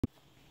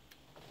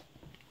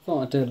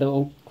Thought I'd do a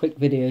little quick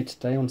video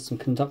today on some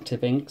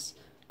conductive inks.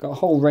 Got a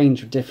whole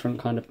range of different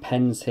kind of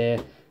pens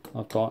here.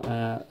 I've got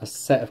a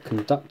set of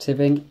conductive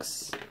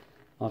inks.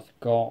 I've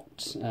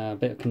got a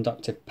bit of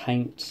conductive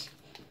paint.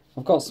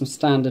 I've got some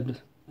standard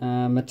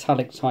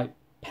metallic type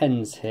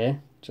pens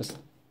here, just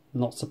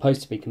not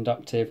supposed to be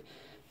conductive.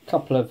 A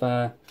couple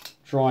of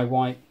dry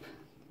wipe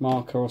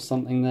marker or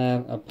something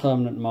there, a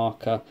permanent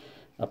marker,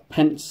 a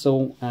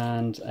pencil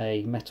and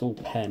a metal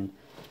pen.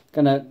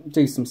 Gonna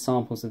do some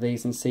samples of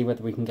these and see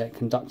whether we can get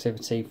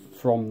conductivity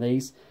from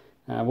these.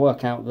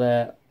 Work out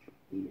their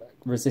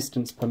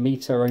resistance per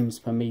meter,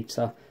 ohms per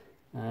meter,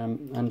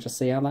 and just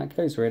see how that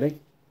goes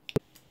really.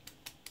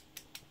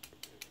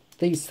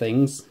 These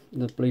things,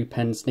 the blue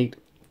pens, need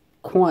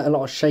quite a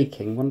lot of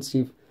shaking. Once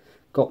you've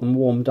got them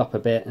warmed up a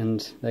bit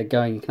and they're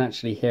going, you can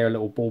actually hear a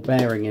little ball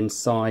bearing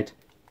inside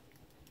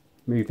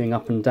moving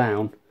up and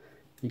down.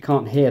 You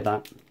can't hear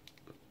that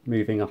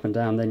moving up and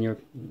down, then you're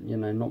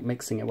not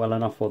mixing it well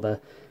enough, or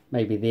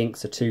maybe the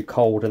inks are too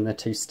cold and they're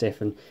too stiff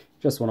and you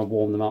just want to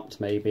warm them up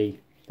to maybe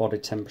body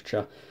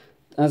temperature.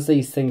 As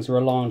these things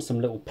rely on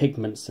some little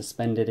pigments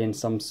suspended in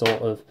some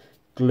sort of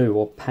glue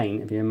or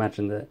paint, if you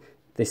imagine that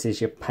this is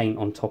your paint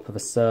on top of a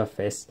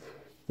surface,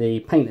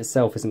 the paint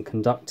itself isn't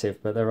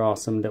conductive, but there are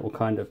some little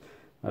kind of,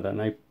 I don't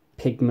know,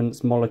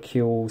 pigments,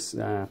 molecules,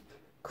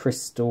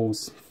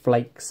 crystals,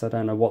 flakes, I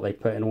don't know what they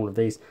put in all of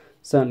these.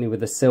 Certainly with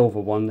the silver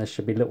one, there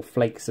should be little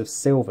flakes of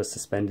silver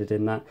suspended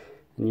in that,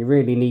 and you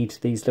really need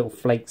these little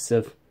flakes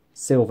of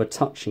silver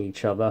touching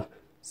each other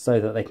so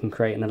that they can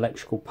create an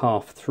electrical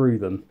path through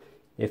them.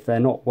 If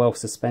they're not well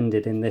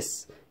suspended in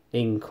this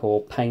ink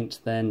or paint,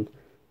 then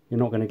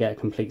you're not going to get a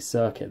complete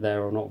circuit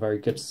there, or not a very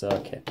good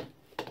circuit.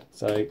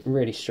 So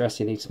really stress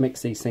you need to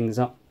mix these things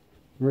up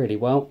really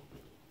well.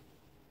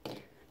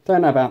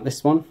 Don't know about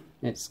this one,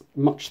 it's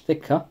much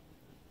thicker.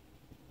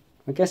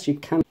 I guess you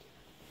can.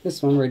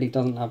 This one really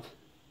doesn't have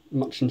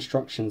much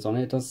instructions on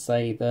it. It does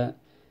say that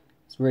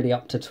it's really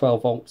up to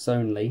 12 volts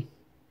only.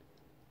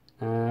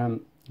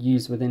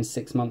 Used within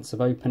 6 months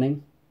of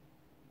opening.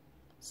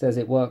 It says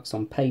it works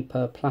on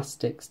paper,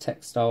 plastics,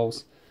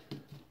 textiles.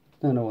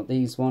 Don't know what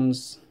these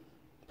ones.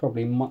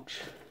 Probably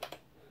much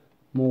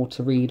more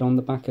to read on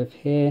the back of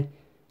here.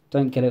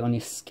 Don't get it on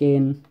your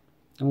skin.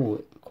 Oh,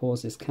 it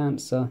causes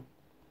cancer.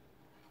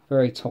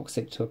 Very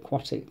toxic to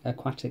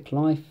aquatic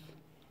life.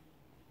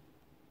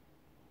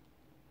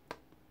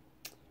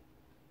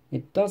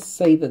 It does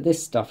say that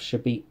this stuff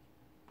should be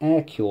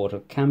air cured,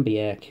 or can be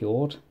air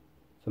cured,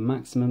 for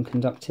maximum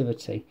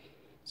conductivity.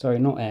 Sorry,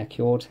 not air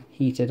cured,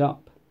 heated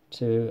up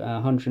to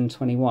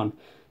 121.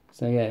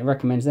 So yeah, it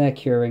recommends air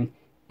curing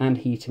and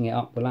heating it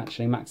up will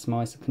actually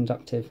maximise the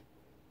conductive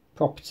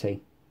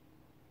property.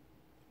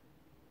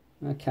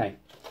 Okay,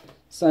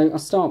 so I'll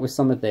start with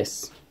some of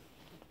this.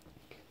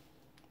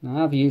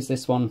 Now I've used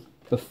this one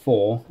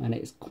before and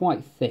it's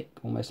quite thick,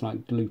 almost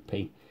like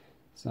gloopy.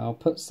 So I'll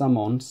put some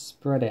on,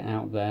 spread it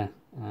out there,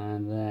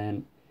 and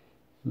then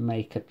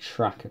make a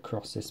track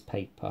across this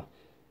paper.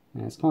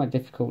 Now it's quite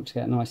difficult to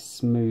get a nice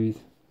smooth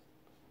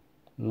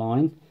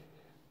line.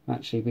 I've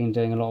actually been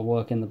doing a lot of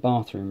work in the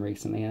bathroom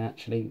recently, and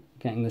actually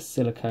getting the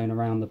silicone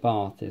around the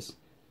bath is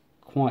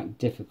quite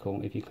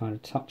difficult. If you kind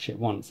of touch it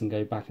once and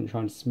go back and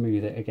try and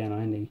smooth it again,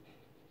 I only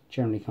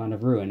generally kind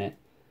of ruin it.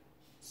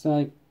 So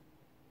I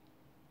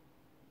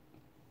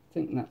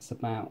think that's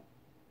about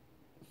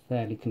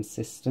fairly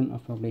consistent.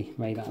 I've probably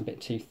made that a bit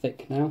too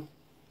thick now.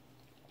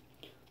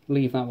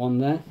 Leave that one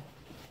there.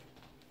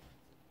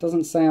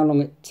 Doesn't say how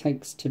long it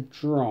takes to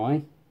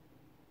dry,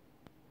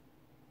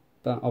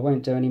 but I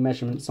won't do any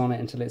measurements on it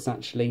until it's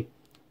actually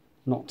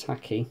not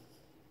tacky.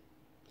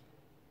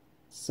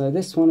 So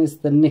this one is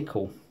the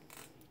nickel.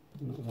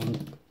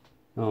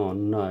 Oh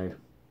no,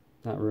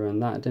 that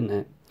ruined that, didn't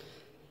it?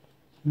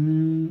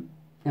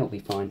 It'll be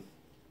fine.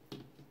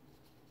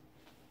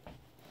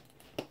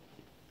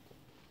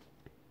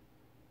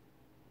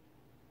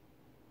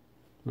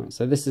 Right,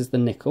 so this is the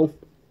nickel.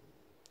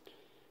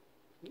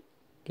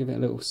 Give it a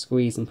little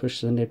squeeze and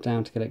push the nib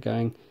down to get it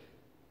going.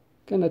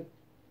 Gonna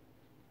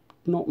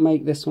not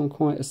make this one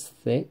quite as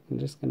thick. I'm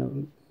just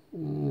gonna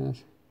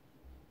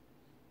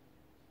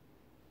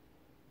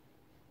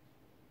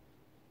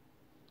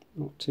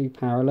not too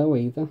parallel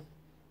either.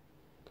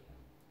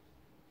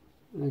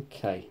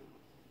 Okay.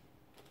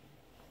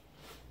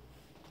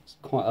 There's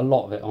quite a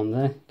lot of it on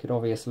there. Could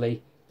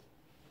obviously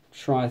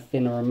try a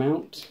thinner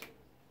amount,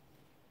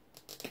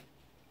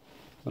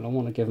 but I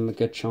want to give them a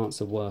good chance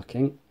of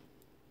working.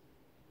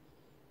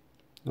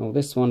 Oh,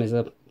 this one is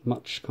a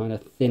much kind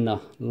of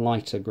thinner,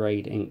 lighter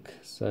grade ink,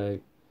 so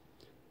it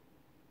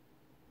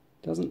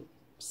doesn't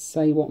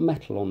say what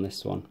metal on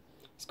this one.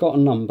 It's got a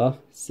number,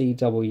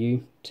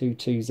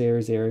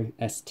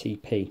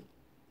 CW2200STP.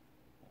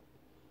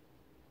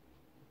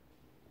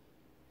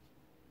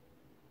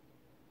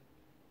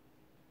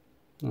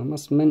 I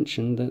must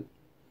mention that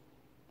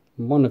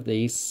one of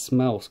these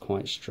smells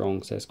quite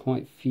strong, so it's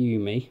quite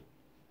fumey.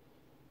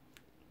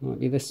 Might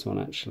be this one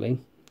actually.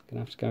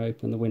 Gonna have to go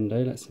open the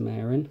window, let some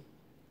air in.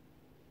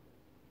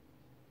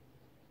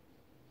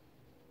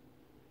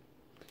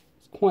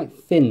 quite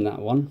thin, that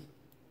one.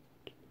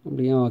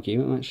 Probably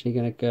argue I'm actually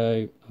going to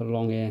go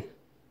along here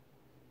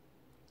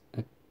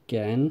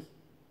again.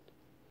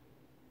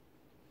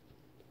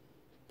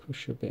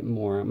 Push a bit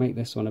more out, make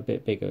this one a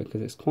bit bigger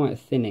because it's quite a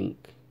thin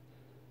ink.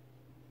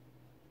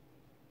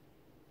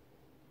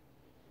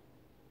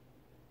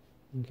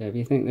 Okay, if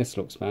you think this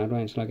looks bad,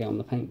 wait until I get on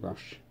the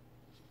paintbrush.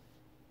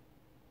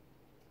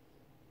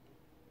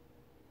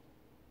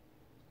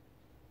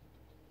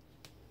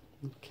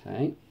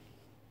 Okay.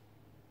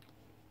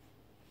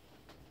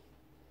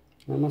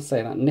 I must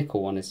say that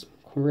nickel one is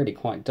really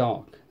quite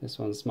dark. This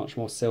one's much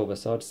more silver,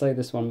 so I'd say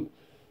this one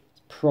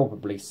is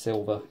probably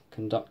silver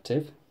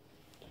conductive.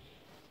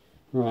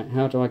 Right,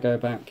 how do I go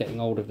about getting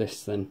hold of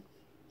this then?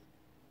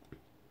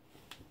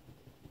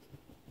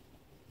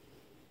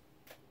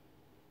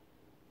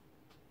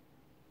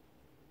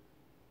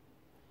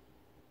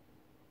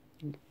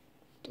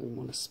 Don't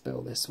want to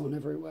spill this one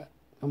everywhere.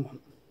 Come on.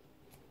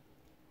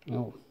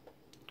 Oh,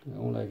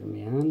 all over my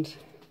hand.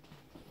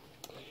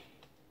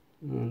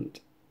 And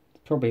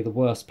probably the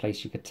worst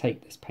place you could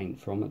take this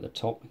paint from at the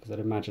top, because I'd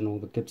imagine all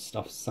the good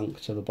stuff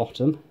sunk to the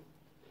bottom.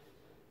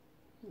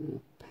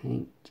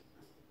 Paint.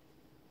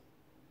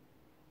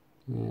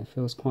 Yeah, it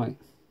feels quite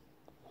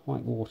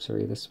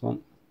watery, this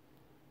one.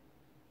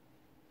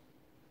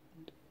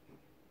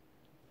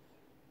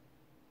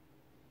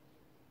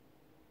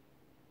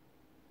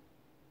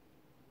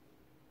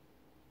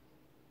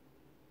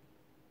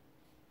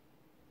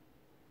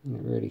 And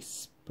it really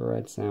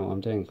spreads out. I'm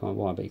doing quite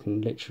well, but you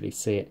can literally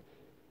see it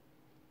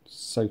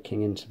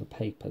soaking into the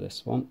paper,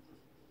 this one.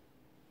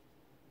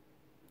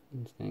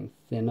 It's getting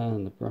thinner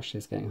and the brush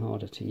is getting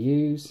harder to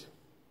use.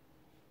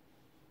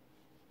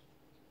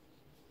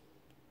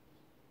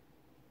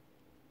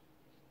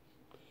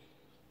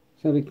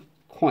 So it'll be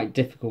quite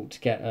difficult to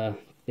get a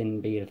thin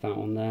bead of that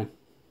on there.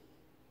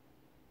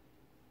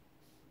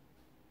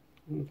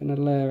 I'm going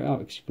to layer it up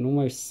because you can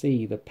almost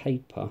see the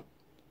paper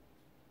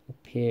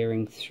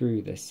appearing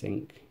through this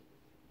ink.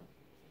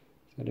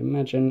 So I'd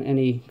imagine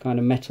any kind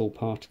of metal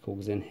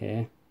particles in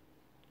here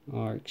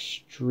are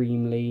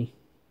extremely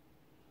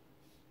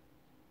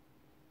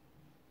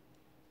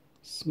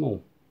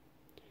small.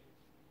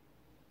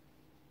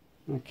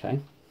 Okay.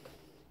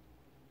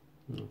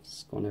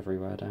 It's gone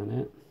everywhere down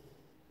here.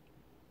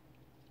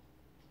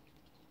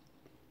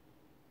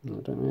 I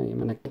don't know, I'm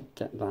going to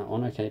get that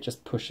on. Okay, it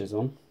just pushes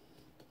on.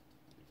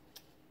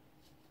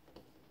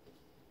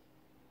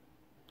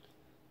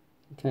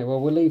 Okay, well,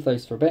 we'll leave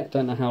those for a bit.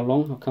 Don't know how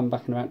long. I'll come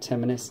back in about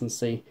 10 minutes and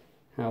see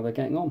how they're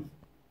getting on.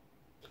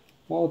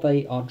 While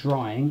they are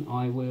drying,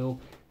 I will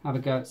have a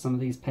go at some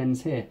of these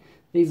pens here.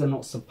 These are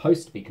not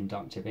supposed to be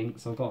conductive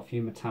inks. I've got a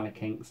few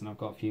metallic inks and I've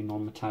got a few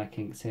non-metallic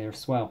inks here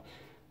as well.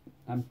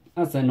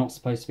 As they're not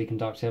supposed to be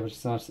conductive,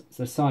 I've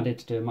decided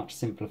to do a much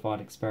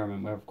simplified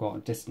experiment where I've got a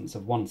distance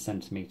of 1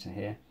 centimetre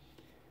here.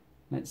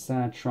 Let's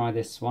try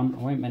this one. I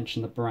won't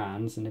mention the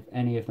brands, and if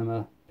any of them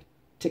are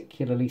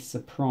particularly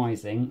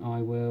surprising,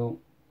 I will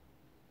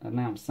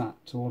announce that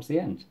towards the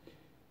end.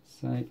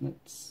 So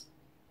let's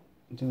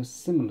do a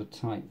similar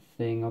type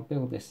thing. I'll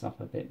build this up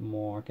a bit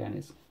more. Again,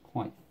 it's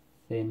quite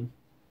thin.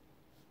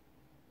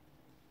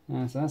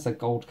 So that's a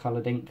gold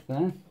coloured ink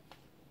there.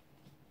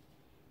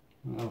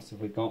 What else have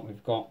we got?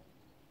 We've got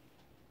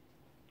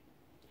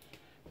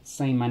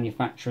same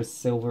manufacturer's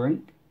silver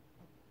ink.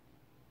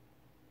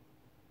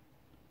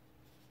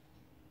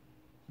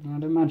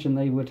 I'd imagine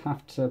they would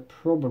have to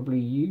probably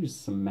use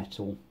some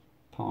metal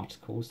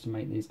particles to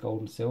make these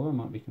gold and silver. I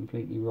might be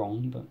completely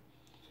wrong, but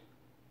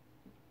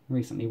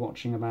recently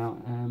watching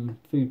about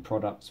food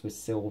products with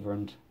silver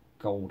and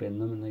gold in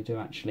them, and they do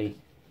actually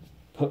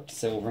put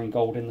silver and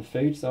gold in the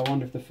food, so I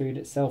wonder if the food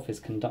itself is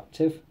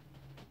conductive.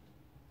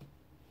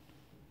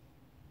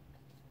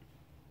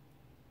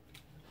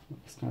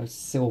 This kind of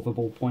silver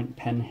ballpoint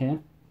pen here.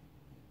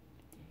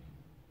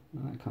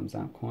 Well, that comes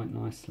out quite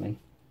nicely.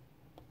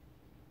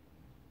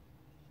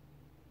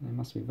 There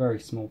must be very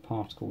small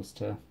particles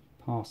to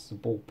pass the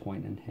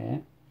ballpoint in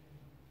here.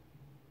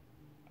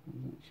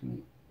 I'll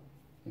actually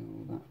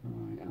fill that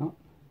right up.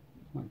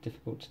 Quite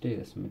difficult to do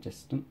this from a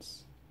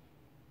distance.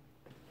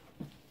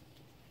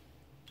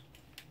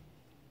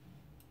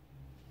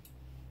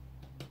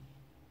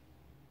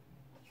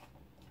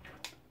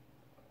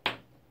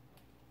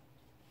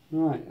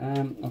 Right,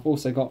 I've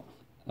also got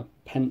a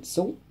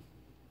pencil.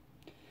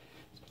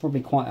 It's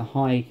probably quite a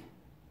high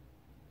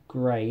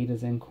grade,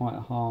 as in quite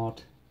a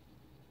hard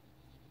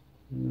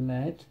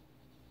lead.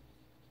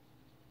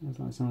 Looks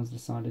like someone's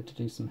decided to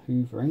do some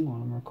hoovering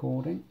while I'm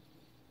recording.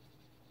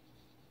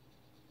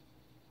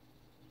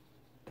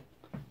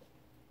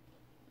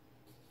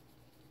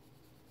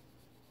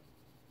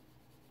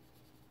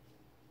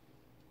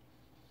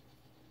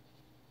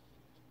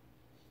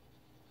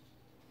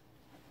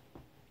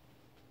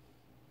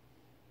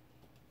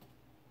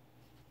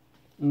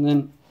 And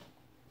then,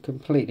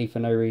 completely for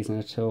no reason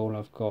at all,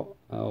 I've got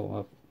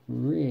a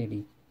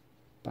really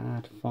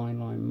bad fine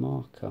line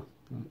marker.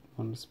 That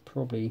one's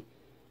probably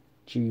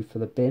due for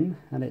the bin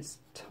at its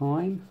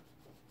time.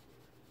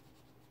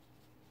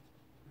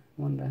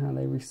 Wonder how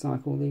they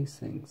recycle these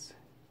things.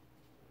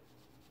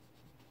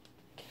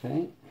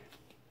 Okay.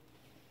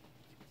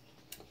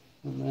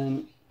 And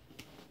then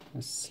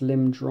a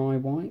slim dry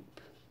wipe.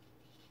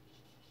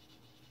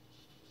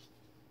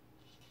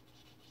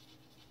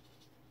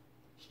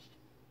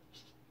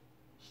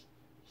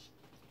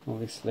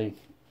 Obviously,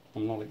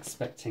 I'm not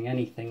expecting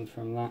anything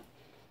from that.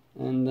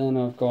 And then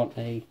I've got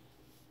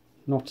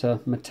not a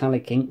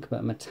metallic ink, but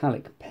a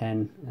metallic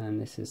pen, and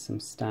this is some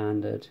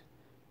standard,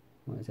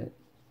 what is it,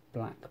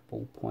 black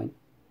ballpoint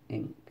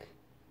ink.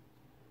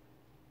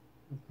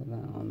 I'll put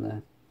that on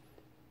there.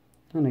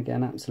 And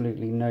again,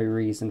 absolutely no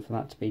reason for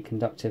that to be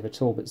conductive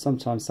at all, but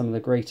sometimes some of the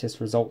greatest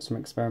results from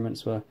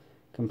experiments were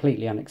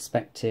completely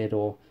unexpected,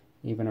 or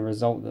even a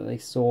result that they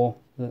saw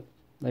that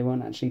they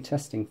weren't actually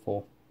testing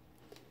for.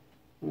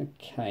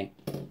 Okay,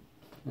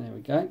 there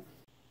we go.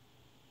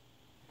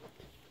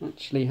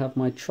 Actually have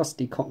my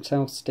trusty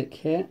cocktail stick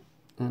here,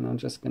 and I'm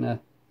just going to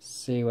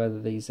see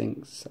whether these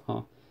inks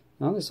are...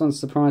 Now this one's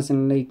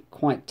surprisingly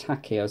quite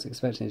tacky. I was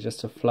expecting it just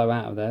to flow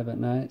out of there, but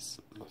no, it's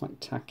quite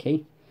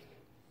tacky.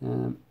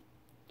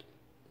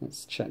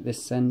 Let's check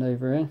this end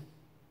over here.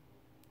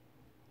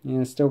 Yeah,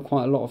 there's still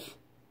quite a lot of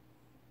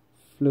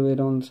fluid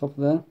on top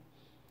of there.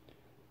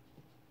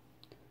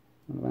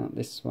 What about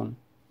this one?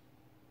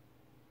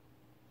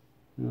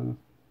 Oh,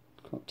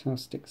 cocktail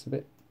stick's a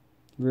bit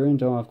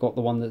ruined. Oh, I've got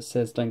the one that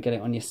says don't get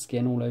it on your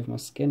skin all over my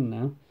skin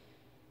now.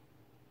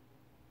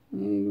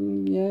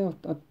 Yeah,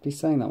 I'd be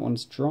saying that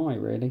one's dry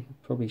really.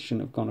 Probably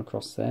shouldn't have gone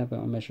across there, but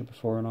I'll measure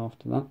before and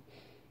after that.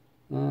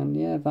 And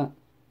yeah,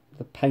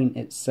 the paint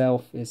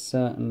itself is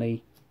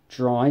certainly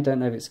dry. Don't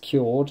know if it's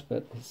cured,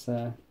 but it's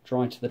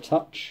dry to the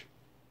touch.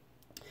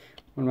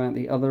 What about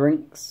the other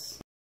inks?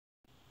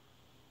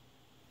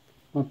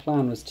 My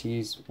plan was to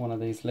use one of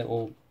these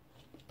little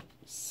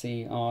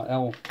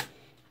CRL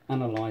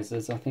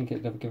analyzers. I think it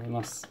would have given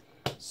us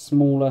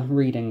smaller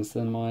readings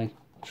than my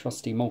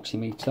trusty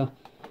multimeter,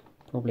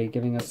 probably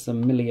giving us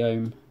some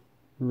milliohm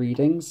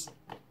readings,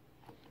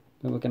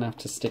 but we're going to have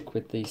to stick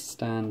with the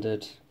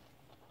standard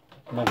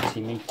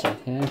multimeter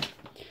here.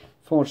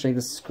 Fortunately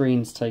the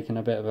screen's taken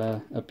a bit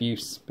of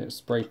abuse, a bit of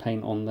spray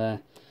paint on there.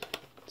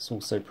 It's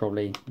also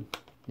probably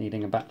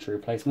needing a battery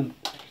replacement.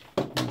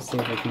 Let's see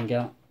if we can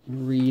get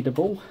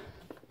readable.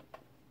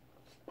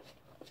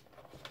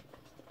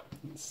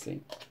 Let's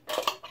see.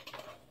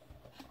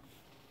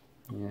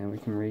 Yeah, we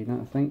can read that,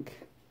 I think.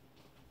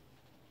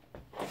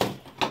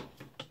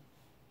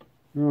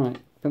 Right,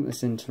 put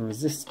this into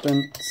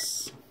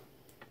resistance.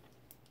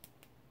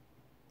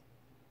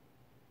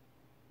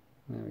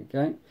 There we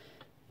go.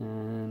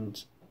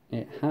 And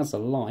it has a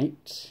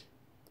light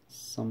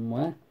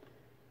somewhere,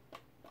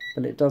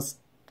 but it does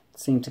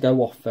seem to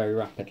go off very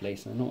rapidly,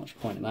 so not much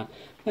point in that.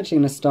 I'm actually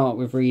going to start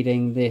with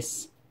reading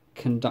this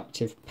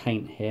conductive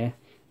paint here,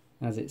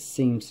 as it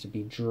seems to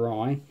be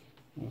dry.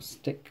 We'll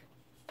stick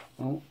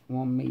 1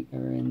 meter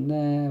in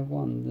there,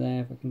 one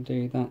there, if I can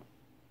do that.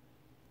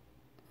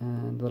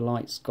 And the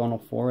light's gone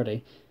off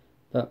already,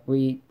 but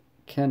we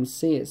can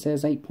see it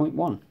says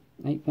 8.1.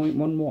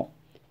 8.1 what?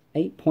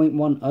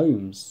 8.1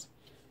 ohms.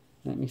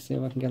 Let me see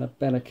if I can get a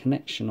better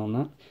connection on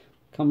that.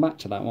 Come back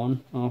to that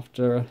one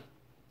after a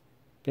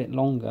bit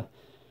longer.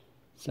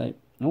 So,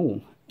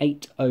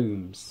 8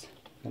 ohms.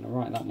 I'm going to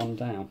write that one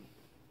down.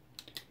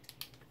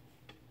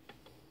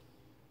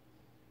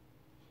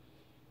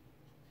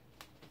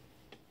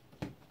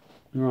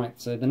 Right,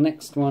 so the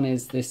next one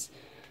is this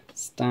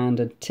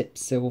standard tip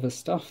silver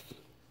stuff.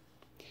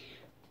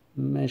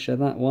 Measure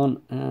that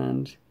one,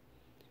 and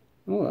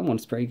that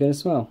one's pretty good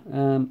as well.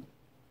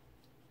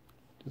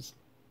 Just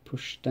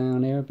push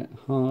down here a bit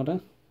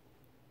harder.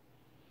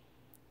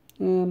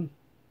 And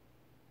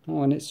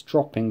it's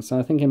dropping, so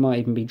I think it might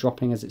even be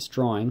dropping as it's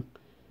drying.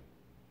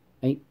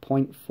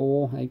 8.4,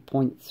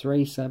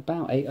 8.3, so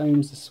about 8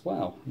 ohms as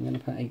well. I'm going to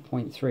put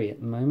 8.3 at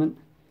the moment.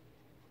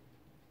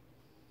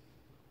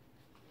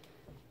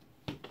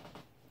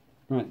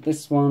 Right,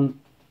 this one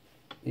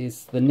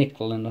is the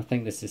nickel, and I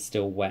think this is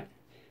still wet.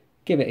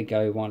 Give it a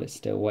go while it's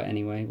still wet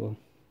anyway.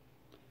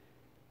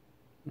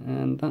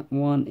 And that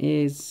one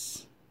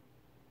it's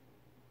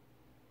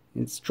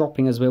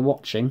dropping as we're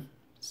watching,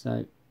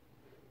 so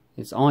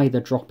it's either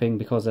dropping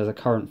because there's a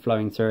current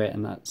flowing through it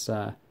and that's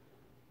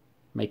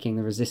making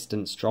the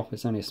resistance drop.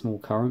 It's only a small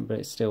current, but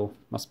it still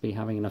must be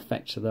having an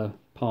effect to the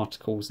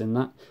particles in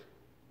that.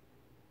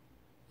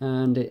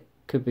 And it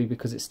could be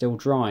because it's still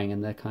drying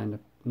and they're kind of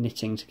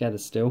knitting together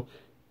still.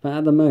 But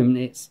at the moment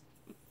it's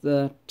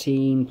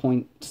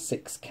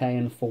 13.6k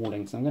and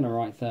falling, so I'm going to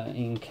write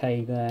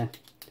 13k there,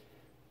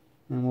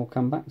 and we'll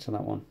come back to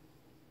that one.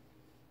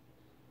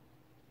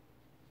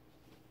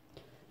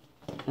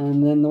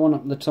 And then the one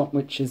up the top,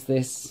 which is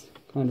this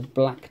kind of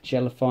black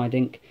jellified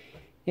ink,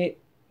 it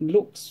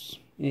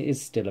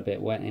is still a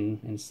bit wet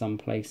in some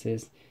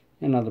places,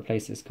 in other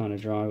places kind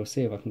of dry. We'll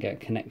see if I can get a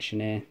connection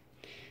here,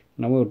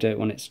 and I will do it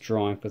when it's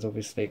dry because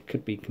obviously it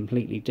could be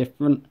completely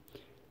different.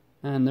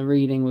 And the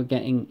reading we're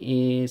getting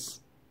is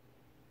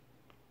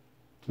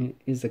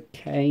a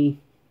K,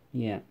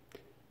 yeah,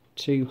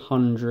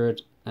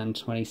 200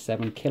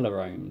 227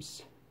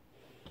 kiloohms.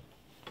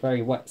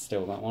 Very wet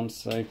still, that one,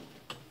 so...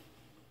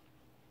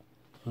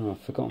 Oh,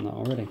 I've forgotten that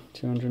already.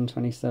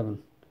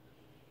 227.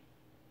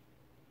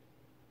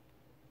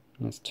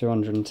 That's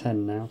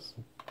 210 now.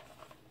 So.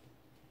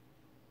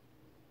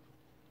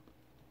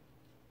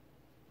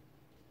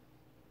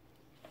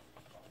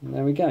 And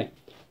there we go.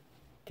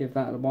 Give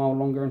that a while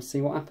longer and see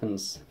what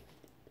happens.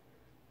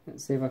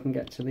 Let's see if I can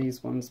get to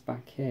these ones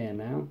back here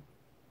now.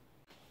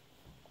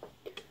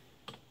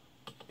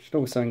 Should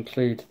also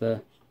include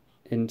the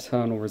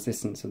internal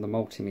resistance of the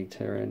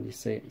multimeter, and you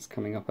see it's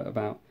coming up at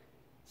about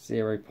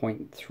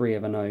 0.3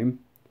 of an ohm.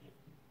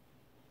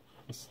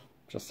 That's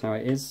just how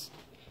it is.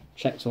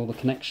 Checked all the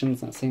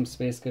connections, that seems to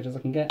be as good as I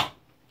can get.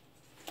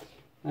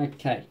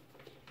 Okay,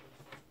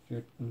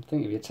 I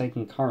think if you're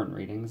taking current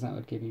readings, that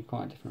would give you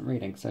quite a different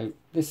reading. So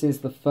this is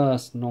the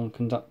first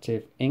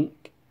non-conductive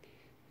ink,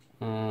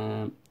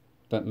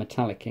 but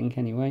metallic ink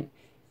anyway,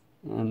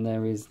 and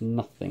there is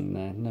nothing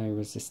there, no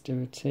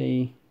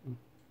resistivity,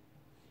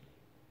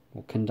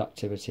 or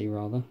conductivity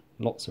rather,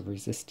 lots of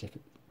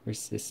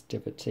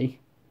resistivity.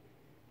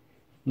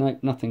 Nope,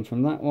 nothing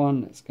from that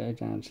one. Let's go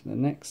down to the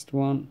next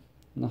one.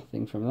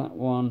 Nothing from that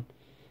one.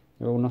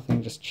 They're all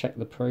nothing, just check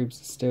the probes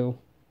are still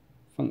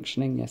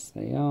functioning. Yes,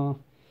 they are.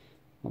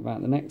 What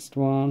about the next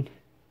one?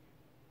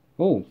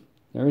 Oh,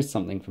 there is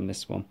something from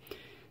this one.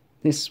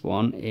 This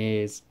one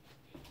is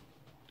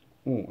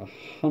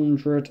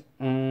 120,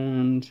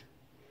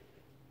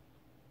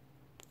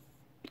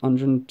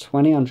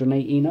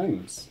 118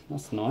 ohms.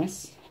 That's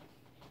nice.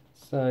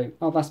 So,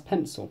 oh, that's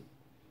pencil.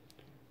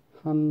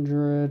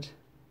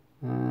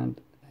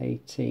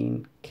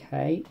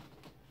 118K.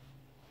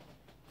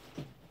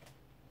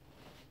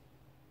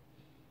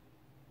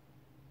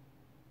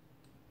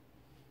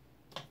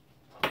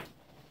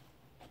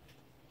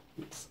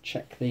 Let's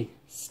check the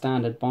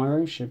standard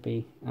biro, should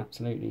be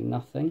absolutely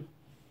nothing.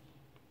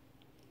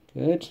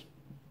 Good.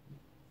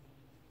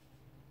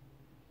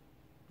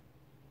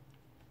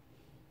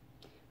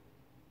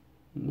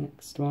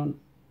 Next one.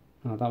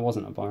 Oh, that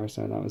wasn't a biro,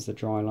 so that was the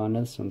dry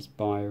liner. This one's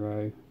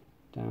biro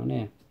down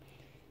here.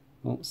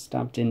 Oh,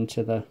 stabbed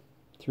into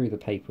through the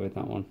paper with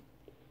that one.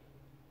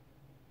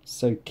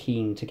 So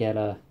keen to get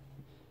a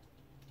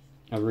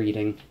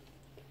reading.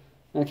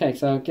 Okay,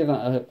 so I'll give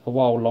that a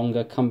while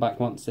longer, come back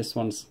once this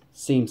one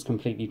seems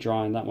completely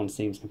dry and that one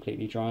seems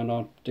completely dry, and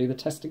I'll do the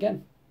test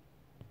again.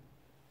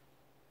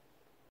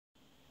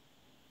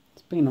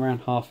 It's been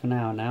around half an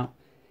hour now.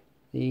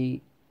 The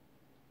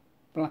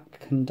black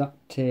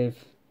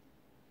conductive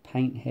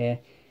paint here,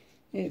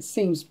 it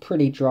seems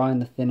pretty dry in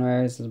the thinner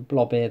areas. There's a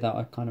blob here that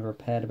I've kind of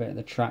repaired a bit of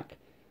the track.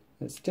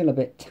 It's still a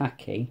bit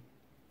tacky,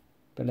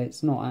 but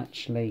it's not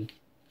actually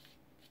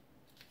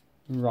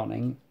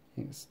running.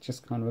 It's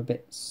just kind of a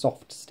bit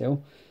soft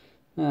still.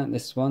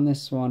 This one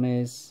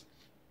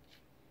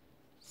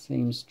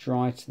seems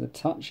dry to the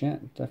touch. Yeah,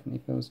 it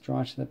definitely feels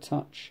dry to the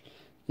touch.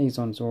 These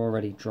ones are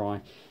already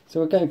dry. So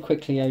we'll go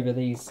quickly over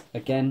these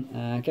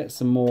again, get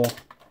some more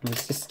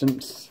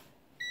resistance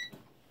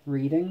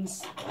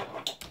readings.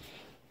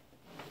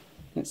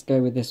 Let's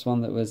go with this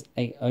one that was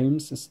 8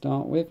 ohms to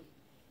start with.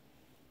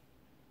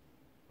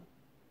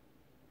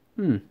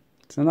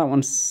 So that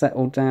one's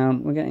settled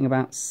down. We're getting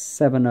about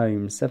 7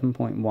 ohms,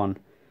 7.1,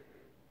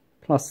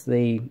 plus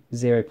the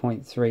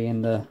 0.3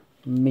 in the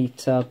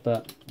meter,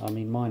 but I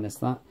mean minus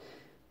that,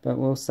 but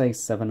we'll say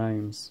 7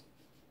 ohms.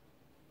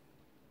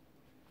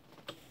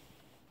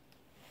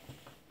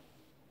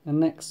 The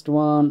next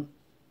one,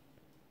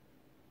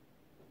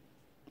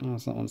 oh,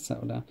 that one's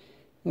settled down.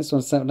 This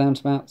one's settled down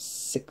to about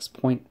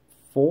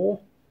 6.4.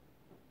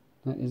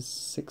 That is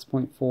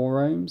 6.4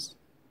 ohms.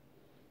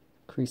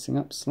 Creasing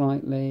up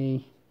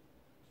slightly.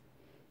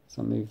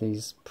 So I'll move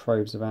these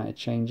probes about, it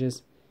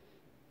changes.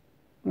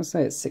 I'll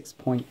say it's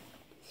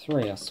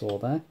 6.3 I saw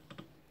there.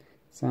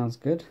 Sounds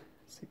good.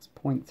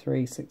 6.3,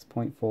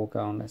 6.4 go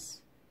on this.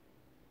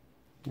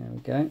 There we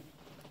go.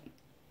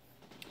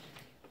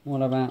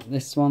 What about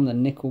this one, the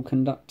nickel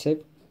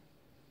conductive?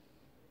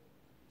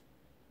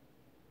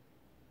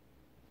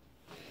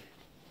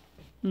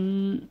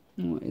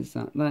 What is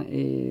that? That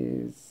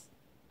is...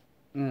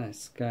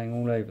 it's going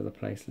all over the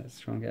place. Let's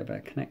try and get a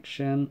better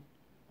connection.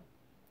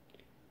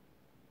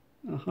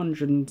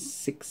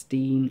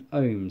 116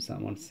 ohms that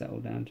one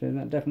settled down to. Is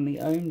that definitely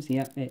ohms?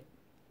 Yep, it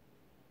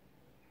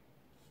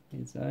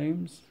is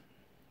ohms.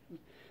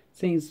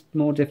 Seems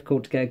more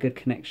difficult to get a good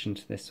connection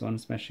to this one,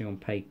 especially on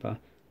paper.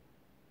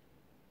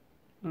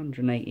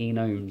 118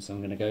 ohms I'm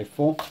going to go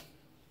for.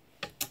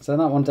 So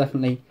that one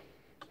definitely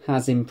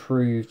has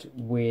improved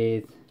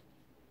with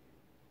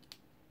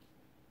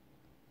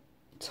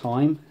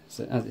time.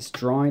 So as it's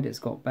dried, it's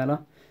got better.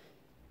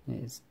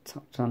 It is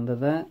tucked under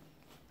there.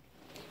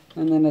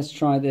 And then let's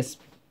try this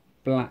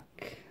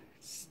black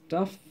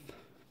stuff.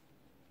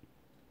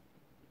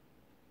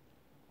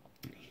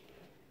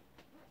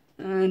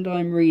 And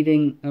I'm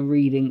reading a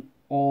reading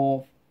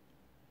of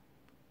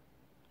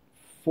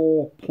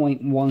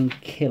 4.1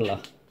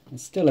 kilo.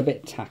 It's still a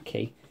bit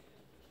tacky.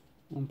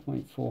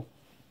 1.4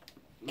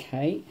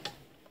 K.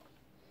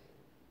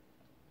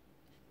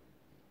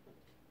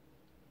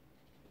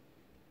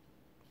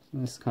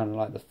 This is kind of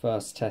like the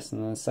first test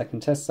and then the second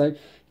test. So you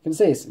can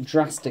see it's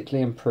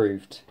drastically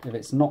improved. If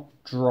it's not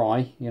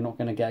dry, you're not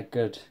going to get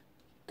a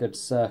good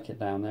circuit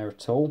down there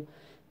at all.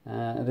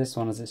 This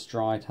one, as it's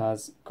dried,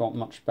 has got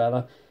much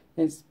better.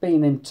 It's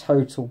been in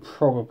total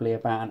probably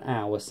about an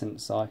hour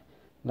since I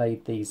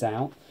laid these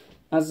out.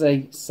 As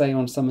they say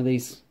on some of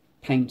these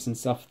paints and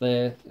stuff,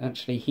 they're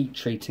actually heat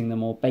treating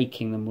them or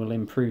baking them will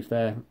improve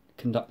their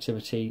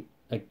conductivity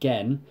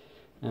again.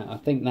 I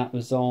think that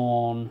was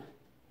on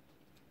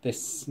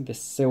this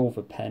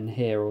silver pen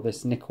here, or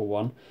this nickel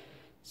one.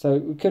 So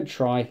we could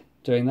try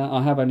doing that.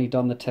 I have only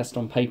done the test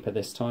on paper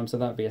this time, so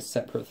that would be a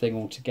separate thing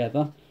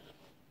altogether.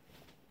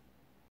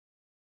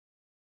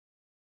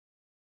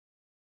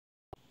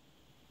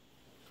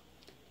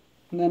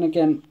 And then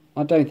again,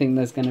 I don't think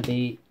there's going to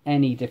be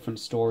any different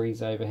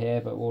stories over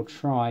here, but we'll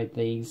try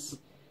these.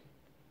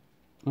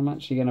 I'm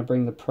actually going to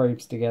bring the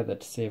probes together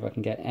to see if I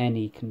can get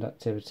any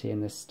conductivity in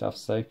this stuff.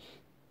 So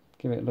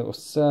give it a little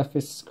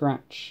surface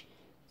scratch.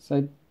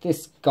 So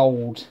this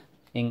gold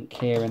ink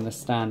here in the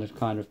standard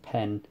kind of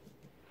pen,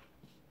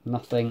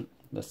 nothing.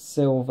 The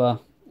silver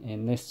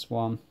in this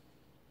one,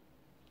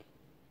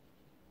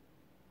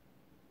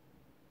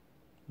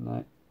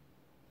 no,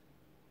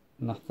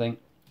 nothing.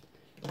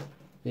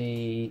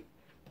 The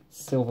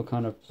silver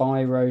kind of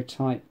biro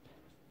type,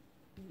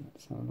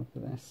 let's have a look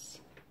at this.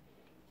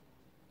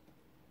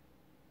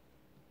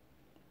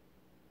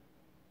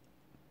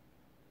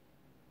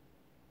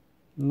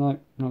 No,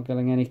 not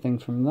getting anything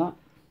from that.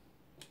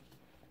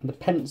 The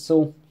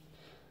pencil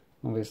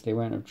obviously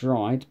won't have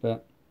dried,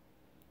 but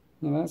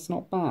no, that's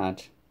not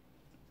bad.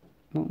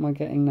 What am I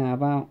getting now?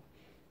 About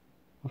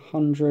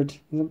 100.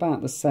 It's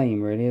about the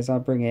same really as I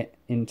bring it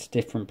into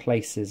different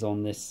places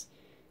on this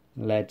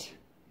lead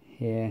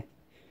here,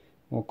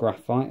 or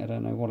graphite, I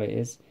don't know what it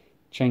is.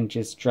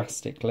 Changes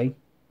drastically.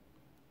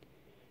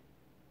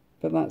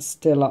 But that's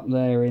still up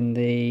there in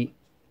the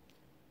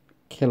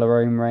kilo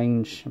ohm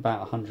range,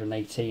 about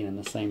 118 in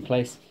the same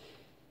place.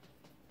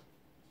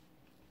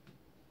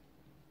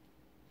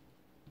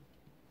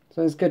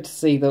 So it's good to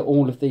see that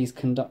all of these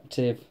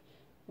conductive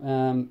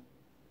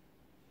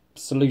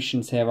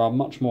solutions here are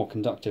much more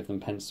conductive than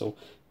pencil.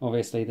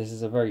 Obviously this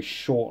is a very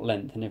short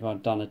length, and if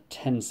I'd done a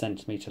 10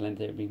 centimetre length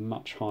it would be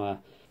much higher.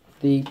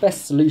 The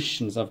best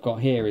solutions I've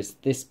got here is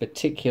this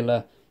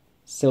particular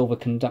silver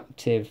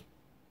conductive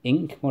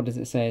ink. What does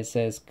it say? It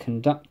says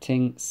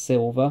conducting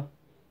silver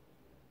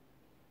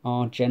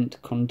argent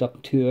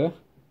conducteur.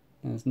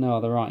 There's no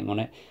other writing on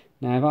it.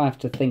 Now if I have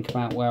to think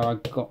about where I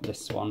got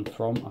this one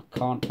from, I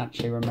can't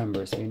actually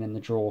remember. It's been in the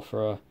drawer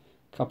for a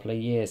couple of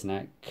years now.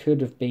 It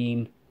could have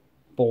been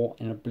bought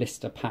in a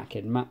blister pack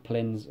in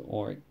Maplin's,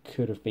 or it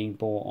could have been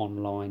bought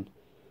online.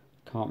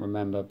 Can't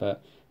remember,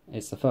 but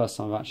it's the first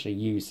time I've actually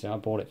used it. I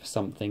bought it for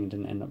something,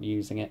 didn't end up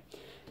using it.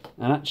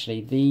 And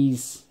actually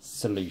these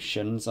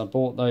solutions, I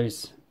bought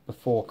those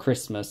before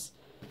Christmas.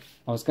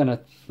 I was going to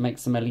make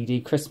some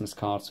LED Christmas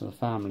cards for the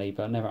family,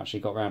 but I never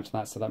actually got around to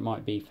that, so that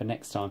might be for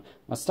next time.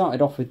 I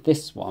started off with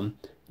this one,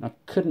 and I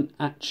couldn't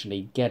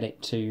actually get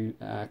it to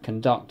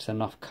conduct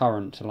enough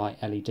current to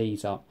light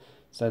LEDs up.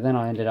 So then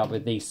I ended up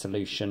with these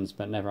solutions,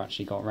 but never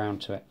actually got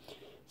around to it.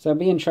 So it'd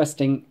be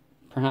interesting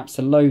perhaps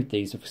to load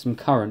these with some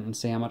current and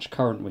see how much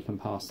current we can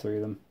pass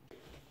through them.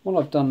 What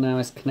I've done now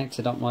is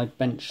connected up my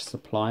bench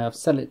supply. I've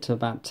set it to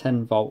about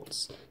 10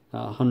 volts,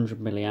 100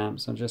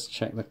 milliamps. I'll just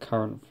check the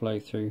current flow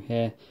through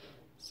here.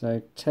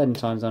 So 10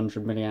 times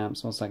 100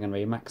 milliamps, what's that going to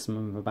be? A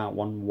maximum of about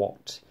 1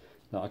 watt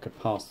that I could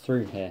pass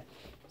through here.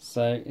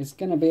 So it's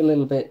going to be a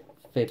little bit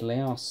fiddly.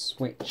 I'll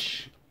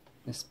switch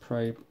this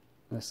probe,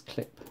 this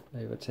clip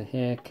over to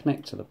here,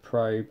 connect to the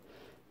probe.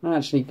 I'm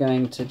actually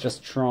going to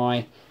just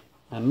try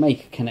and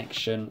make a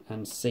connection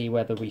and see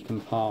whether we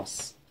can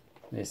pass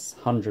this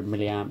 100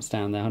 milliamps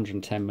down there,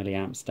 110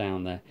 milliamps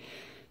down there.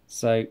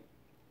 So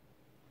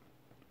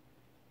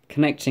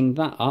connecting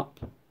that up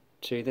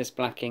to this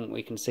black ink,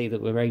 we can see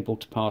that we're able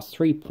to pass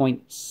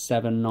 3.79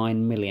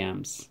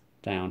 milliamps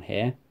down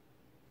here.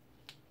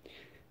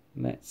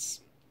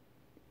 Let's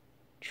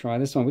try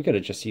this one. We could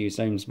have just used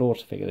Ohm's law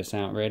to figure this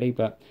out really,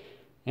 but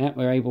yeah,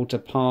 we're able to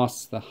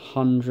pass the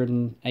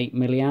 108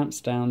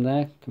 milliamps down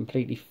there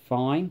completely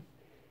fine.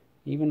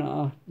 Even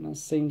that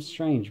seems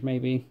strange.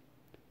 Maybe,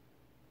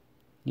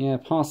 yeah,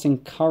 passing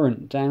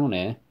current down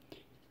here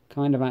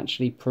kind of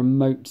actually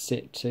promotes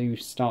it to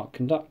start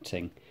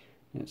conducting.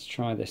 Let's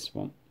try this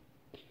one.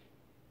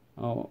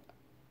 Oh,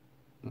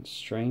 that's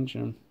strange.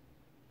 I'm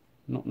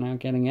not now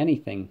getting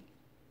anything.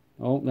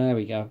 Oh, there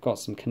we go. I've got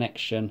some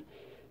connection.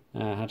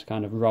 I had to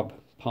kind of rub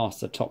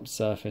past the top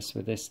surface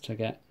with this to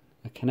get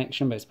a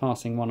connection, but it's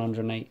passing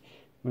 108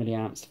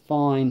 milliamps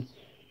fine.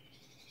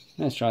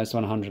 Let's try this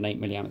one, 108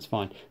 milliamps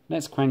fine.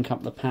 Let's crank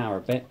up the power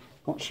a bit.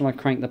 What shall I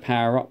crank the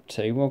power up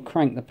to? We'll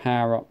crank the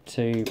power up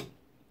to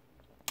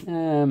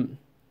 1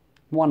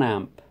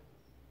 amp.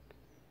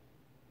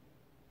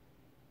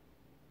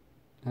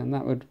 And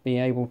that would be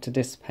able to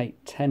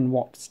dissipate 10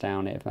 watts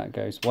down it if that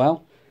goes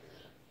well.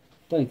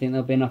 Don't think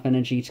there'll be enough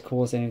energy to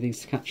cause any of these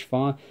to catch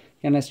fire.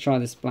 Again, let's try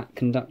this black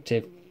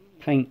conductive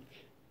paint.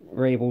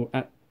 we're able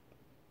at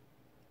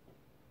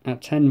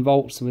 10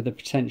 volts with a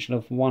potential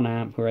of 1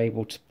 amp, we're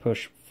able to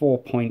push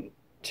 4.25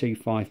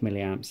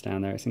 milliamps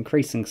down there. It's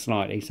increasing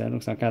slightly, so it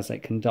looks like as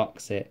it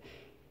conducts, it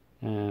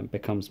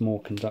becomes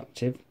more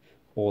conductive,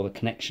 or the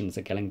connections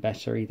are getting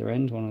better, either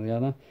end, one or the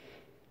other.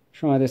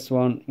 Try this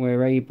one.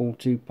 We're able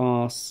to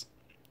pass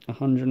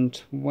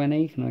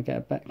 120. Can I get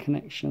a better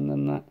connection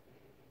than that?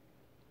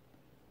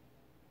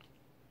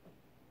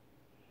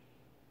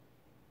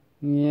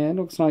 Yeah, it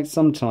looks like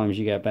sometimes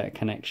you get a better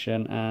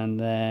connection, and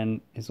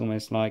then it's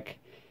almost like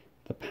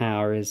the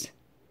power is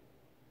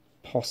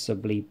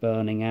possibly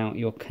burning out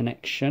your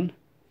connection.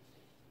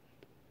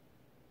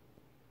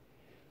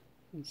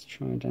 Let's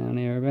try down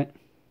here a bit.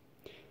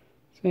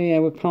 So yeah,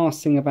 we're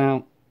passing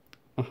about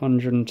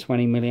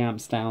 120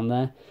 milliamps down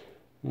there.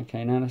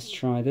 Okay, now let's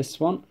try this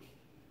one.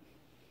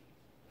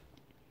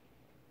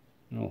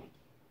 Oh.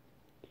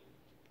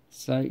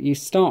 So you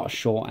start a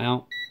short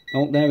out.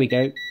 Oh, there we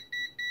go.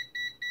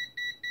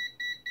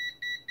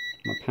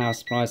 My power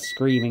supply is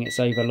screaming it's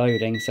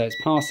overloading, so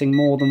it's passing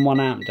more than 1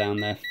 amp down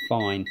there,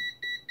 fine.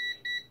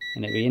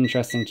 And it'd be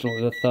interesting to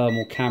look with a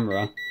thermal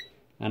camera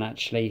and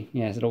actually,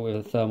 yeah, to look with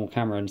a thermal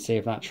camera and see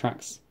if that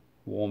track's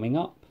warming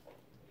up.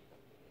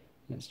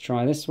 Let's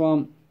try this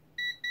one.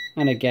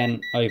 And again,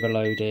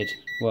 overloaded,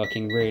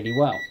 working really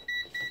well.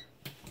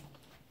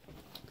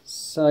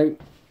 So,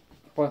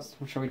 what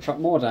shall we chuck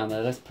more down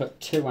there? Let's put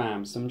 2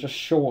 amps. I'm just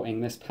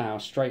shorting this power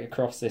straight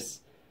across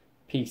this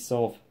piece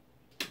of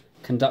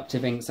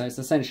conductive ink, so it's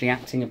essentially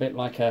acting a bit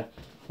like a,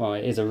 well,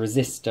 it is a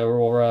resistor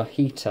or a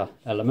heater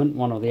element,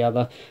 one or the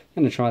other.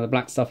 I'm going to try the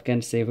black stuff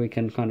again to see if we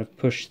can kind of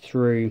push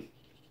through.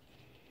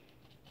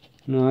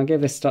 No, I'll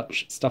give this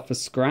stuff a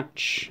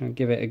scratch. I'll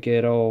give it a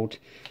good old,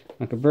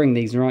 I could bring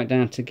these right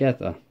down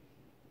together.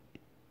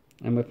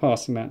 And we're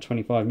passing about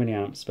 25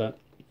 milliamps, but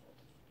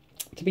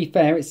to be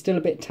fair, it's still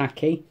a bit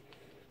tacky,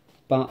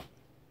 but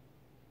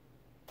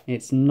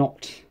it's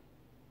not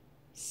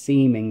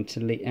seeming to,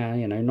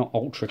 you know, not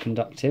ultra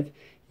conductive.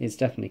 It's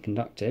definitely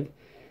conductive.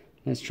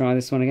 Let's try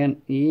this one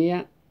again.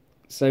 Yeah.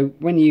 So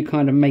when you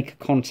kind of make a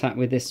contact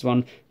with this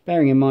one,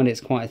 bearing in mind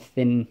it's quite a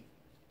thin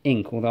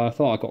ink, although I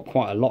thought I got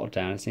quite a lot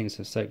down, it seems to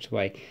have soaked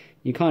away.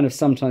 You kind of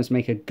sometimes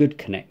make a good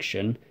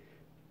connection,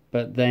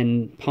 but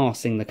then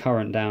passing the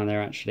current down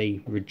there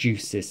actually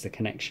reduces the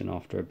connection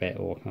after a bit,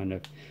 or kind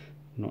of,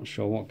 I'm not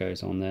sure what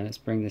goes on there. Let's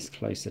bring this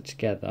closer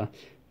together,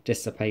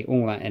 dissipate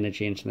all that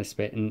energy into this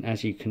bit, and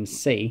as you can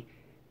see,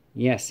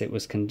 yes, it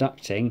was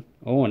conducting.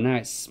 Oh, now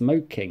it's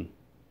smoking.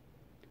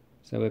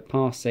 So we're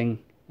passing,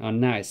 oh,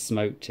 now it's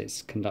smoked,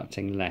 it's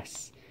conducting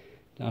less.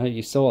 I hope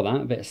you saw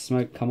that, a bit of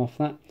smoke come off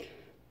that.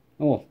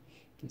 Oh,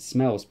 it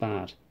smells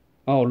bad.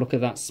 Oh, look at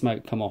that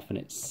smoke come off, and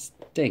it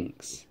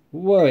stinks.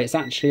 Whoa, it's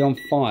actually on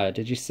fire.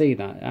 Did you see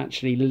that? It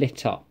actually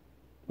lit up.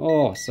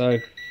 Oh, so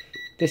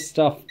this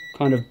stuff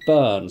kind of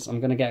burns.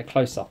 I'm going to get a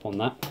close-up on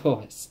that.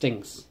 Oh, it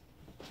stinks.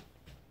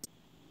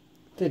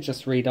 I did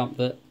just read up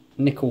that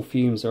nickel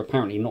fumes are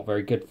apparently not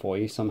very good for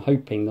you, so I'm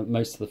hoping that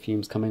most of the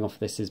fumes coming off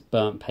this is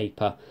burnt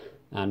paper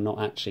and not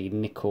actually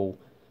nickel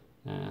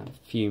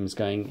fumes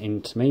going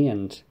into me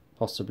and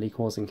possibly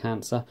causing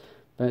cancer.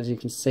 But as you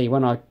can see,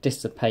 when I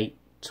dissipate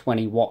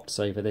 20 watts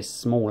over this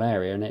small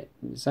area, and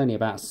it's only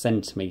about a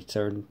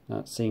centimetre, and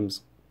that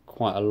seems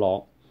quite a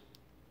lot.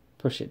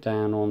 Push it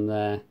down on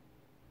there.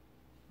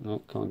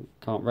 Oh,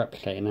 can't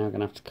replicate it now, I'm going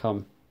to have to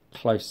come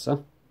closer.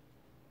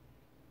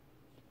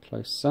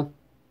 Closer.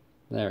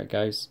 There it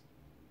goes.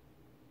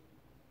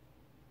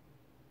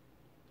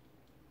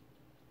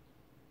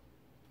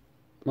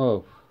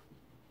 Whoa.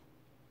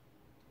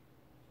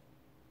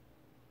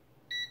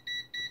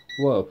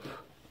 Whoa.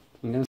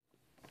 I'm going to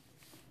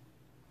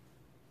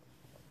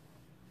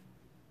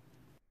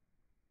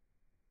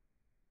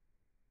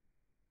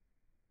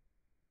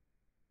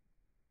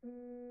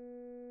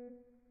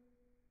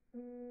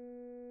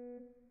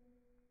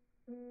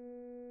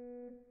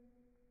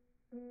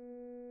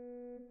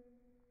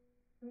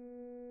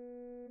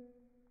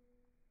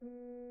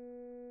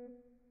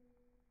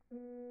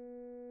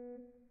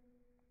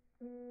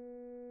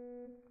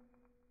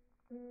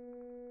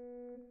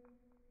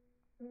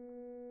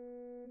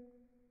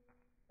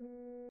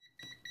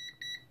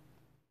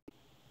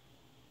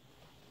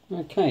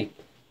Okay,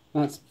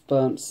 that's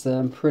burnt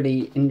some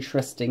pretty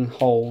interesting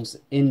holes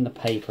in the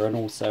paper and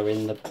also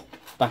in the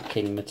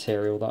backing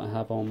material that I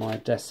have on my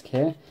desk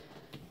here.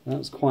 That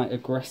was quite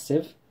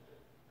aggressive.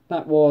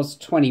 That was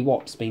 20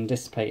 watts being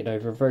dissipated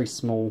over a very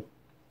small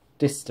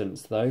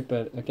distance though,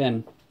 but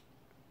again,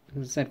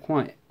 as I said,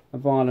 quite a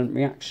violent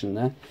reaction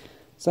there.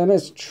 So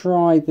let's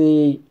try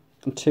the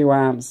 2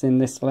 amps in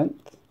this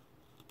length.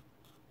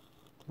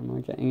 Am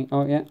I getting it?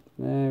 Oh yeah,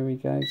 there we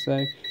go.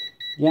 So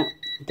yeah,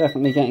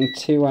 definitely getting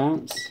 2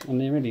 amps,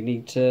 and they really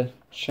need to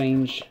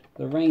change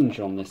the range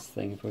on this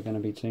thing if we're going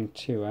to be doing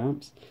 2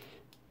 amps.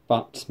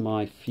 But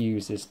my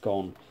fuse is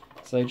gone.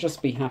 So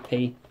just be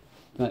happy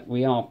that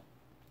we are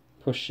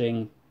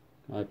pushing.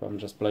 I hope I'm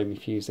just blowing my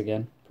fuse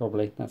again.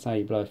 Probably that's how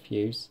you blow a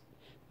fuse.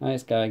 Now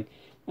it's going,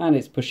 and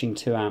it's pushing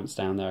 2 amps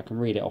down there. I can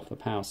read it off the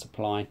power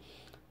supply.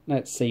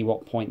 let's see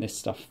what point this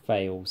stuff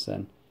fails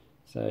then.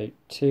 So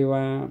 2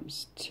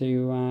 amps,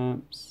 2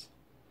 amps.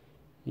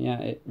 Yeah,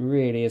 it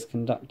really is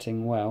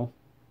conducting well.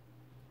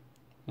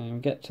 And we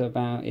get to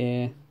about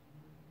here.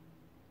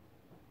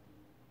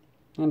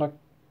 And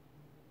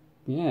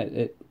yeah,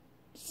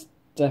 it's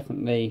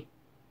definitely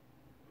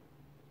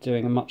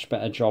doing a much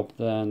better job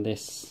than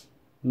this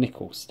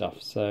nickel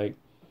stuff. So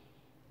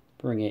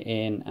bring it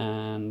in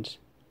and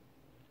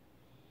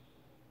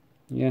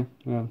yeah,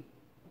 well,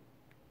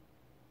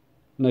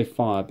 no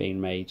fire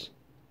being made.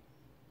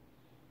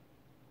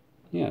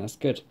 Yeah, that's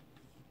good.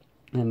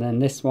 And then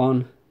this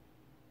one,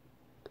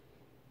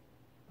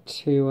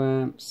 2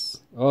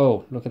 amps.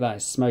 Oh, look at that,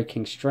 it's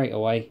smoking straight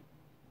away.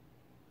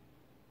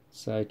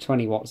 So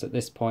 20 watts at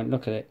this point.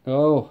 Look at it.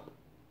 Oh,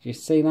 do you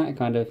see that? It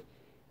kind of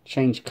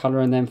changed colour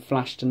and then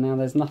flashed and now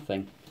there's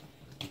nothing.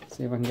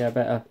 See if I can get a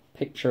better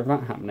picture of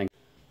that happening.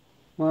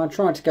 Well, I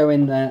tried to go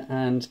in there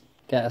and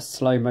get a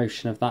slow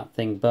motion of that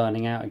thing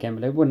burning out again,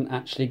 but it wouldn't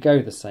actually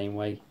go the same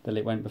way that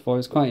it went before. It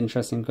was quite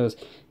interesting because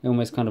it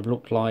almost kind of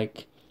looked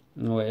like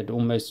it had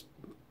almost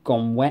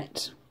gone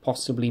wet,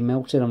 possibly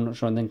melted, I'm not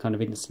sure, and then kind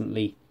of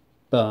instantly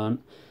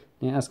burnt.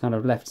 It has kind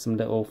of left some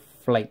little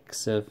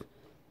flakes of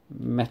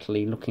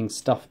metally looking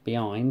stuff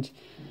behind.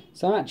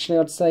 So actually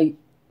I'd say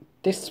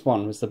this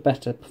one was the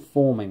better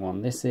performing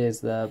one. This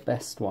is the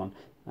best one.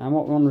 And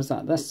what one was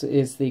that? This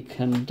is the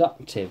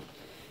Conductive.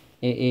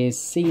 It is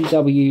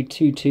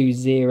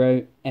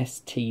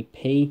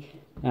CW220STP.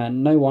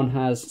 No one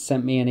has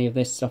sent me any of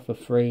this stuff for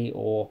free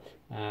or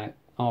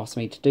asked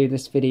me to do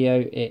this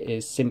video. It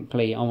is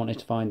simply I wanted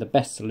to find the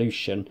best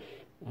solution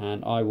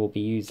and I will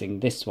be using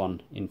this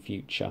one in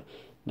future.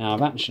 Now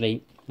I've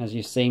actually, as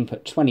you've seen,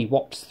 put 20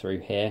 watts through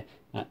here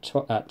at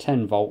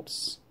 10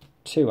 volts,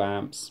 2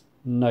 amps,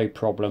 no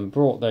problem.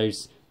 Brought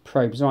those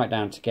probes right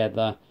down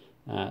together,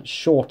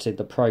 shorted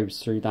the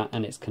probes through that,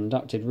 and it's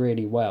conducted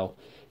really well.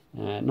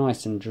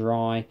 Nice and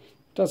dry.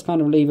 It does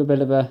kind of leave a bit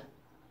of a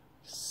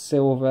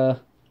silver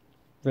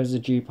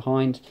residue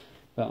behind,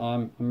 but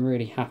I'm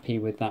really happy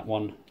with that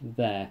one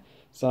there.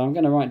 So I'm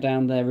going to write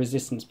down their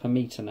resistance per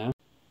meter now.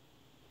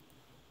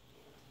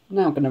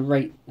 Now I'm going to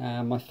rate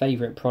my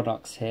favourite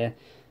products here.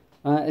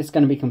 It's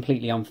going to be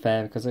completely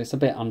unfair because it's a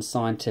bit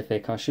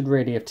unscientific. I should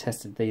really have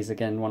tested these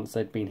again once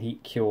they'd been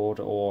heat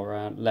cured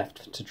or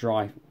left to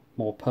dry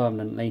more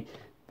permanently.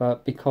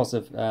 But because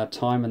of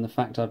time and the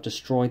fact I've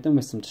destroyed them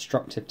with some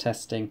destructive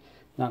testing,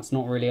 that's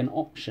not really an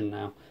option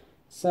now.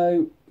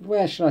 So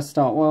where should I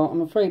start? Well,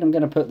 I'm afraid I'm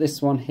going to put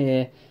this one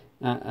here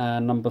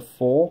at number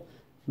 4.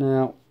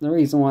 Now, the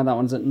reason why that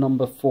one's at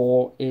number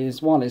 4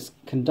 is, while it's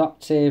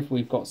conductive,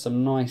 we've got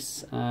some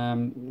nice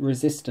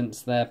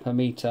resistance there per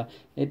meter.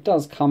 It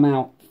does come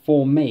out,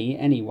 for me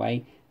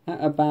anyway,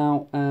 at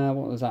about,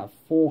 what was that,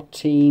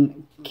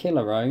 14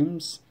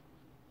 kiloohms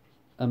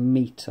a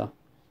meter.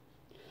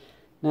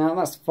 Now,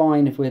 that's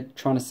fine if we're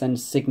trying to send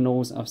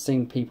signals. I've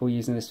seen people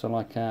using this for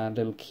like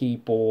little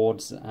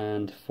keyboards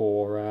and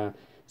for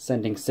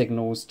sending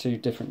signals to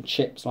different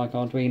chips like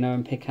Arduino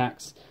and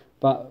Pickaxe.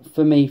 But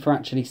for me, for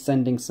actually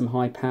sending some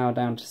high power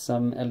down to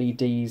some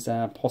LEDs,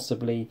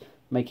 possibly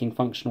making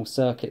functional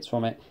circuits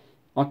from it,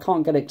 I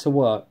can't get it to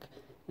work.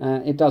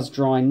 It does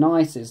dry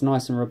nice, it's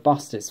nice and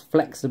robust, it's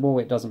flexible,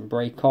 it doesn't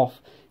break off.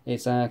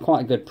 It's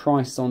quite a good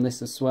price on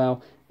this as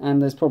well,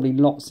 and there's probably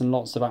lots and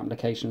lots of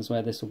applications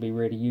where this will be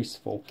really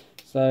useful.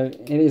 So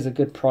it is a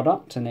good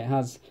product, and it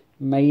has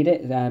made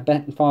it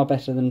far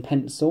better than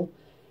pencil.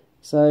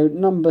 So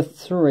number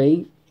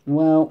 3,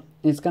 well,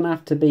 it's going to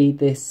have to be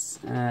this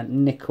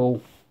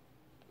nickel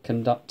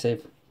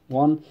conductive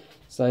one.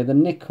 So the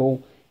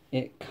nickel,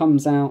 it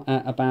comes out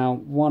at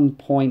about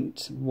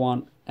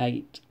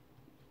 1.18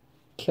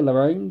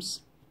 kiloohms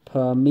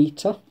per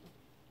meter.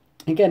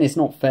 Again, it's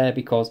not fair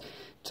because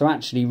to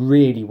actually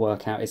really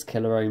work out its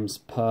kiloohms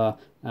per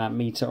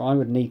meter, I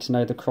would need to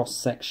know the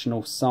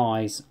cross-sectional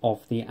size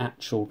of the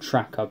actual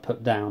track I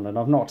put down, and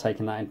I've not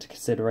taken that into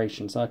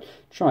consideration, so I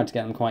tried to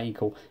get them quite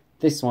equal.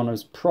 This one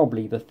was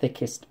probably the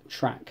thickest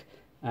track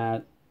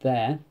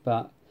there,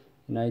 but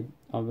you know,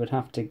 I would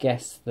have to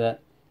guess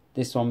that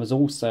this one was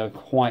also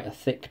quite a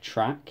thick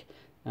track,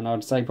 and I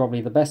would say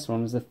probably the best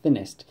one was the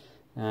thinnest,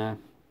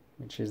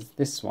 which is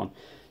this one.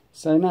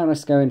 So now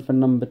let's go in for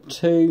number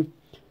 2.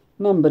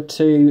 Number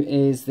 2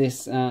 is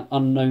this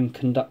unknown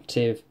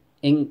conductive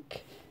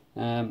ink.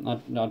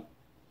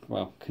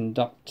 Well,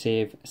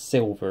 conductive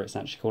silver it's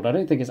actually called. I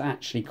don't think it's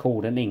actually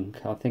called an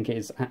ink. I think it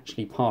is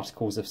actually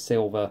particles of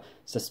silver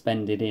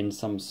suspended in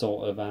some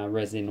sort of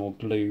resin or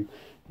glue,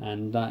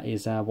 and that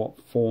is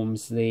what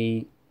forms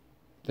the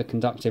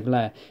conductive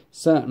layer.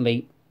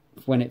 Certainly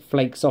when it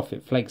flakes off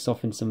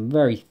in some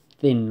very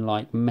thin,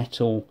 like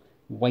metal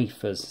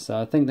wafers. So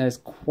I think there's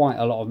quite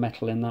a lot of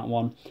metal in that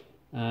one.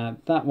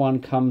 That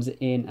one comes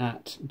in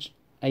at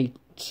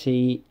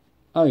 80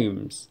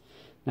 ohms.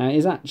 Now it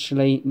is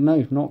actually,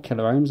 no, not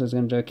kiloohms, I was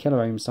going to do a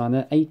kiloohm sign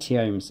there, 80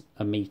 ohms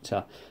a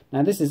meter.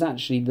 Now this is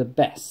actually the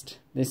best.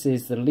 This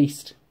is the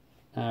least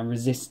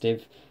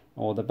resistive,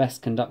 or the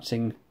best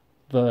conducting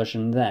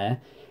version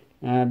there.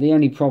 The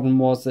only problem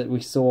was that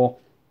we saw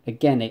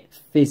again, it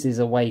fizzes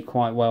away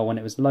quite well. When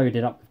it was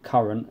loaded up with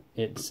current,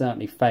 it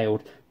certainly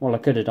failed. What I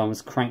could have done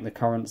was crank the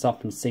currents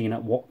up and seen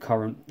at what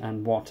current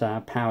and what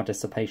power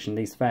dissipation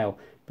these fail.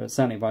 But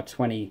certainly by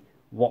 20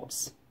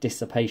 watts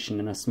dissipation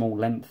in a small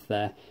length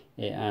there,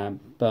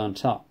 it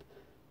burnt up.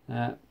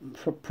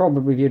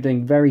 Probably if you're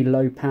doing very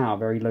low power,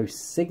 very low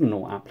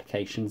signal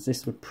applications,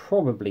 this would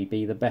probably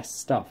be the best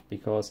stuff,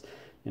 because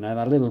you know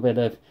that little bit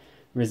of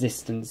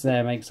resistance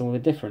there makes all the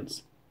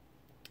difference.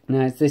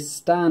 Now this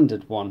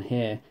standard one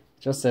here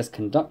just says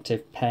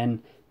conductive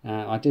pen.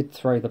 I did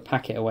throw the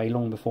packet away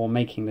long before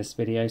making this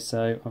video,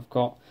 so I've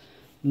got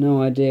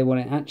no idea what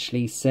it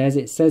actually says.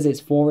 It says it's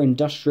for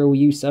industrial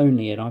use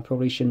only, and I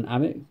probably shouldn't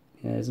have it.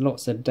 There's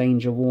lots of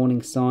danger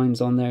warning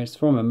signs on there. It's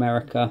from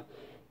America,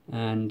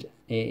 and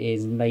it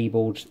is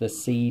labelled the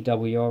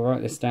CW. I'll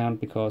write this down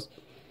because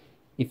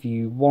if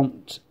you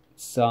want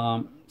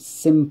some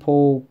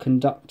simple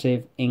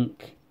conductive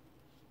ink,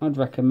 I'd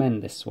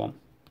recommend this one.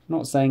 I'm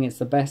not saying it's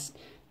the best,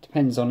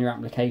 depends on your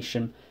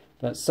application,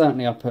 but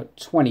certainly I put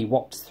 20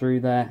 watts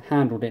through there,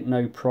 handled it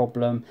no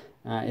problem.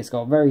 It's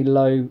got very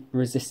low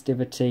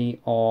resistivity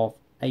of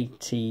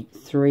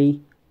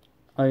 83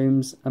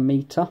 ohms a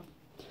meter,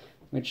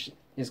 which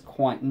is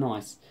quite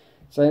nice.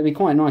 So it'd be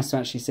quite nice to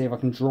actually see if I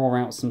can draw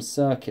out some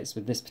circuits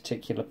with this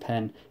particular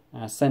pen,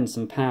 send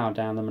some power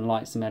down them and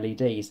light some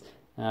LEDs.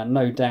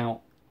 No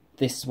doubt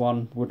this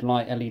one would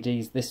light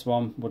LEDs, this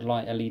one would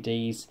light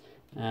LEDs,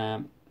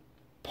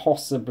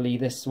 possibly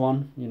this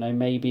one. You know,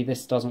 maybe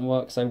this doesn't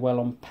work so well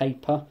on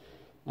paper.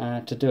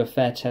 To do a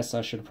fair test,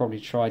 I should have probably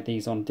tried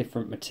these on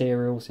different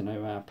materials, you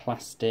know,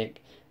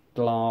 plastic,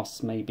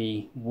 glass,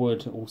 maybe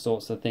wood, all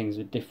sorts of things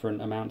with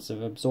different amounts of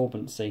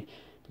absorbency.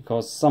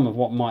 Because some of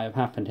what might have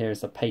happened here is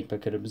the paper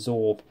could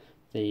absorb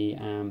the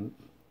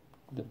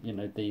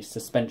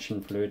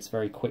suspension fluids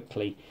very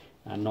quickly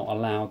and not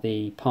allow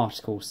the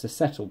particles to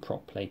settle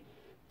properly.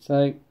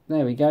 So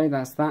there we go,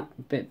 that's that.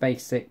 A bit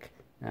basic,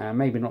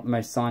 maybe not the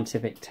most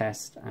scientific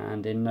test,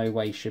 and in no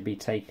way should be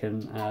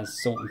taken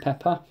as salt and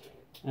pepper.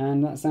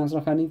 And that sounds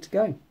like I need to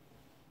go.